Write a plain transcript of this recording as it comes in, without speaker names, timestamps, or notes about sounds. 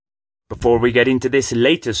Before we get into this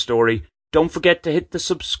latest story, don't forget to hit the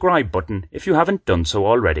subscribe button if you haven't done so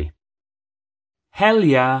already. Hell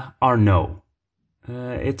yeah or no?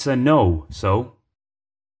 It's a no, so.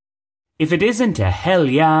 If it isn't a hell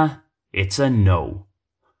yeah, it's a no.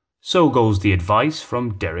 So goes the advice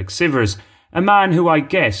from Derek Sivers, a man who I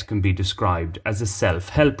guess can be described as a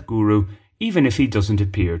self-help guru, even if he doesn't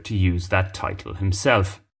appear to use that title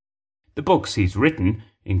himself. The books he's written,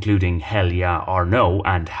 including Hell Yeah or No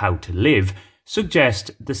and How to Live,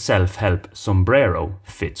 suggest the self-help sombrero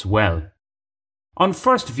fits well. On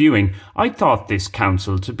first viewing, I thought this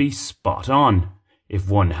counsel to be spot on. If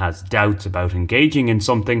one has doubts about engaging in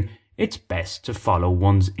something, it's best to follow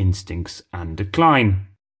one's instincts and decline.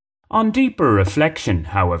 On deeper reflection,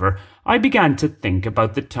 however, I began to think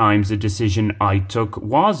about the times the decision I took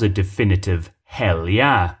was a definitive hell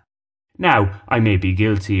yeah. Now, I may be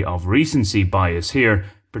guilty of recency bias here,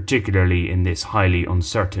 particularly in this highly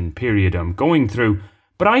uncertain period I'm going through,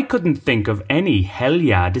 but I couldn't think of any hell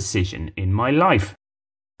yeah decision in my life.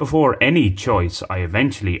 Before any choice I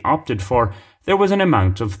eventually opted for, there was an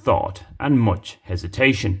amount of thought and much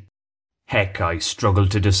hesitation. Heck, I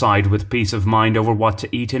struggled to decide with peace of mind over what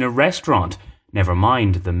to eat in a restaurant, never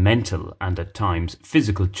mind the mental and at times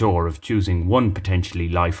physical chore of choosing one potentially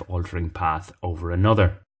life-altering path over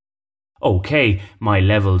another. Okay, my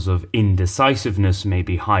levels of indecisiveness may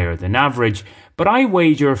be higher than average, but I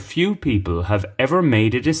wager few people have ever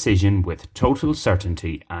made a decision with total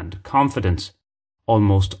certainty and confidence.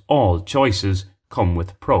 Almost all choices come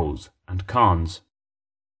with pros and cons.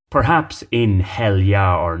 Perhaps in Hell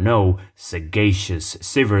Yeah or No, sagacious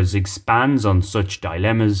Sivers expands on such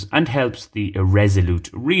dilemmas and helps the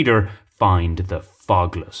irresolute reader find the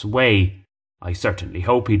fogless way. I certainly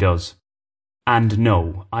hope he does. And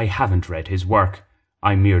no, I haven't read his work.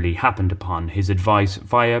 I merely happened upon his advice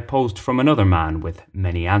via a post from another man with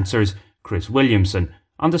many answers, Chris Williamson,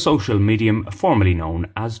 on the social medium formerly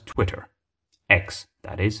known as Twitter. X,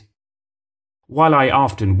 that is. While I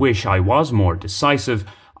often wish I was more decisive,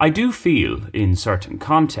 I do feel, in certain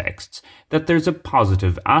contexts, that there's a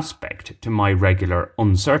positive aspect to my regular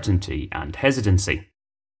uncertainty and hesitancy.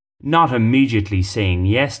 Not immediately saying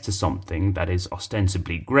yes to something that is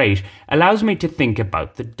ostensibly great allows me to think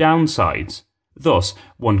about the downsides. Thus,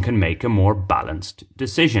 one can make a more balanced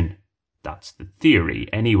decision. That's the theory,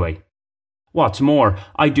 anyway. What's more,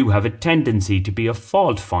 I do have a tendency to be a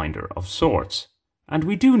fault finder of sorts. And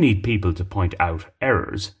we do need people to point out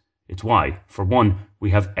errors. It's why, for one,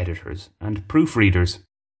 we have editors and proofreaders.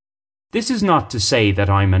 This is not to say that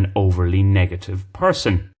I'm an overly negative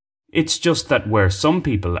person. It's just that where some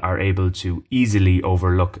people are able to easily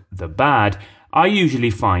overlook the bad, I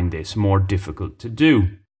usually find this more difficult to do.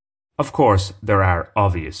 Of course, there are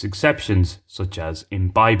obvious exceptions, such as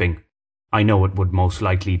imbibing. I know it would most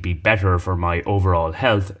likely be better for my overall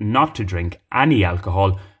health not to drink any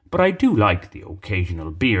alcohol, but I do like the occasional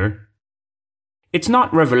beer. It's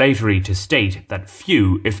not revelatory to state that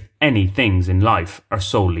few, if any, things in life are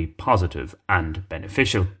solely positive and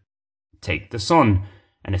beneficial. Take the sun,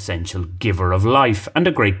 an essential giver of life and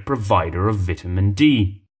a great provider of vitamin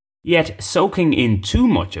D. Yet soaking in too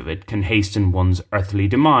much of it can hasten one's earthly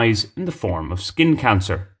demise in the form of skin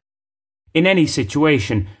cancer. In any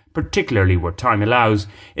situation, particularly where time allows,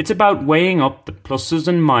 it's about weighing up the pluses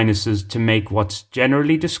and minuses to make what's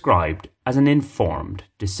generally described as an informed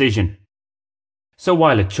decision. So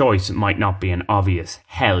while a choice might not be an obvious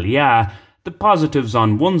hell yeah, the positives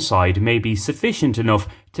on one side may be sufficient enough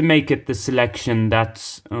to make it the selection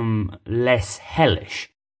that's, less hellish.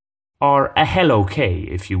 Or a hell okay,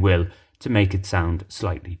 if you will, to make it sound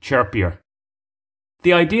slightly chirpier.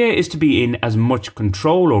 The idea is to be in as much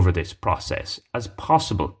control over this process as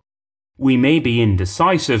possible. We may be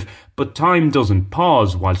indecisive, but time doesn't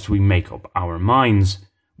pause whilst we make up our minds.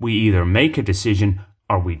 We either make a decision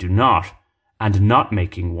or we do not, and not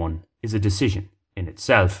making one is a decision in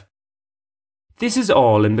itself. This is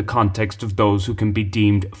all in the context of those who can be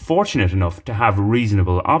deemed fortunate enough to have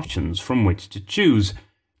reasonable options from which to choose,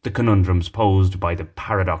 the conundrums posed by the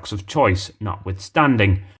paradox of choice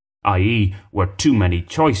notwithstanding, i.e., where too many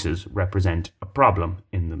choices represent a problem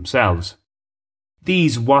in themselves.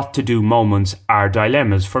 These what-to-do moments are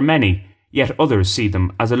dilemmas for many, yet others see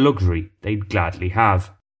them as a luxury they'd gladly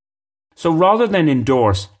have. So rather than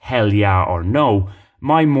endorse hell yeah or no,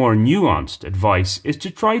 my more nuanced advice is to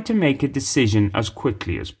try to make a decision as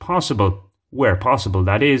quickly as possible, where possible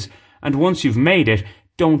that is, and once you've made it,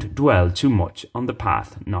 don't dwell too much on the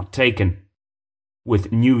path not taken.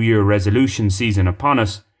 With New Year resolution season upon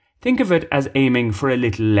us, think of it as aiming for a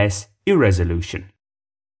little less irresolution.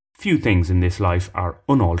 Few things in this life are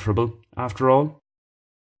unalterable, after all.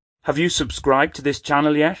 Have you subscribed to this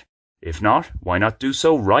channel yet? If not, why not do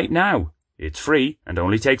so right now? It's free and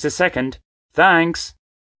only takes a second. Thanks!